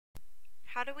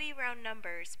How do we round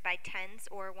numbers by tens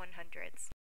or 100s?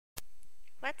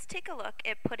 Let's take a look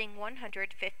at putting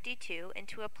 152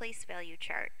 into a place value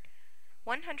chart.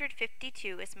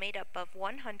 152 is made up of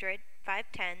 100, 5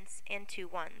 tens, and 2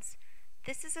 ones.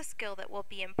 This is a skill that will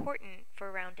be important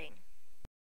for rounding.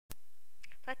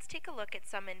 Let's take a look at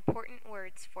some important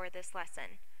words for this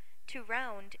lesson. To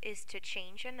round is to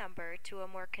change a number to a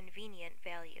more convenient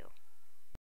value.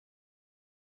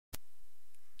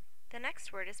 The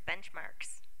next word is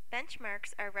benchmarks.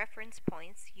 Benchmarks are reference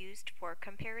points used for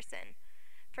comparison.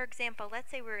 For example,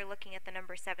 let's say we were looking at the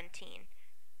number 17.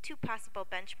 Two possible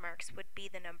benchmarks would be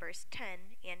the numbers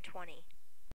 10 and 20.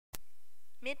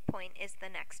 Midpoint is the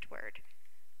next word.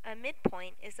 A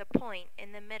midpoint is a point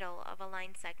in the middle of a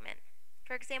line segment.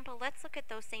 For example, let's look at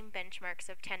those same benchmarks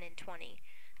of 10 and 20.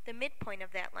 The midpoint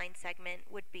of that line segment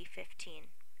would be 15.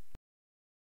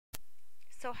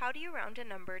 So how do you round a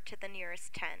number to the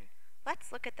nearest 10?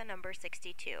 Let's look at the number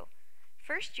 62.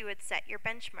 First, you would set your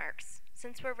benchmarks.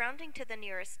 Since we're rounding to the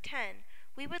nearest 10,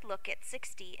 we would look at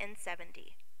 60 and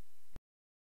 70.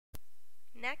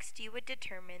 Next, you would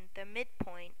determine the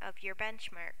midpoint of your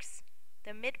benchmarks.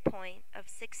 The midpoint of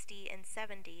 60 and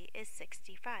 70 is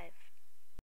 65.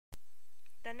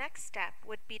 The next step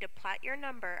would be to plot your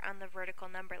number on the vertical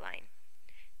number line.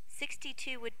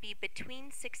 62 would be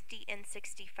between 60 and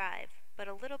 65, but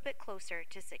a little bit closer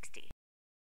to 60.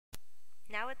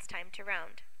 Now it's time to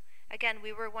round. Again,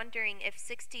 we were wondering if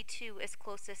 62 is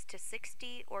closest to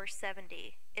 60 or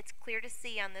 70. It's clear to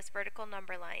see on this vertical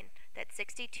number line that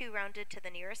 62 rounded to the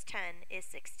nearest 10 is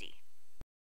 60.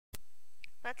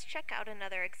 Let's check out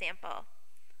another example.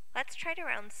 Let's try to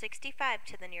round 65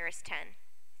 to the nearest 10.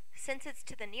 Since it's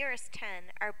to the nearest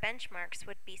 10, our benchmarks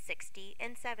would be 60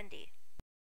 and 70.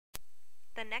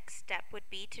 The next step would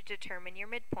be to determine your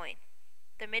midpoint.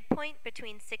 The midpoint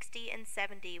between 60 and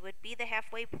 70 would be the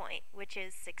halfway point, which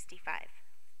is 65.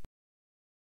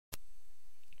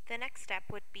 The next step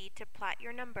would be to plot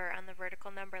your number on the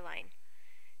vertical number line.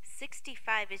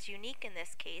 65 is unique in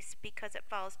this case because it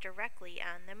falls directly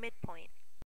on the midpoint.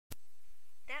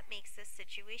 That makes this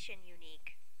situation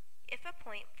unique. If a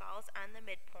point falls on the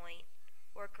midpoint,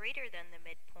 or greater than the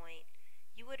midpoint,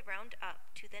 you would round up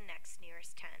to the next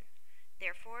nearest 10.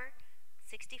 Therefore,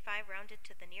 65 rounded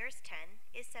to the nearest 10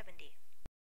 is 70.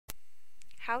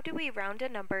 How do we round a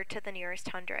number to the nearest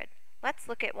 100? Let's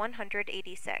look at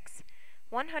 186.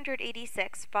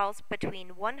 186 falls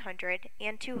between 100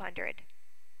 and 200.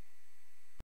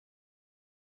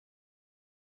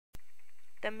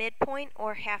 The midpoint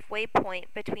or halfway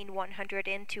point between 100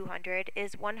 and 200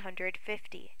 is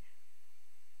 150.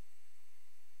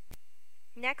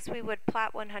 Next, we would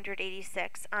plot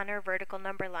 186 on our vertical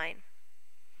number line.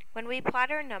 When we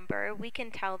plot our number, we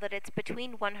can tell that it's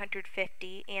between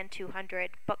 150 and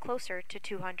 200, but closer to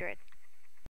 200.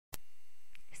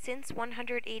 Since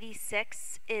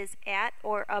 186 is at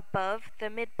or above the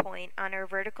midpoint on our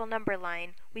vertical number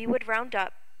line, we would round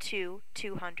up to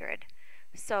 200.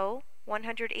 So,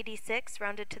 186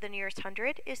 rounded to the nearest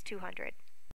 100 is 200.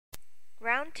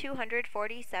 Round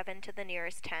 247 to the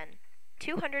nearest 10.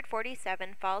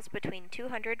 247 falls between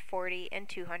 240 and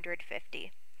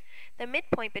 250. The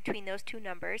midpoint between those two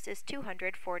numbers is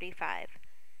 245.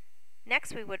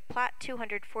 Next, we would plot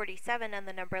 247 on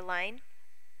the number line,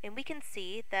 and we can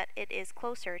see that it is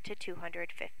closer to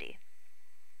 250.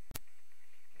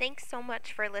 Thanks so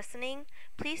much for listening.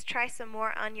 Please try some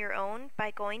more on your own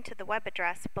by going to the web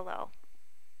address below.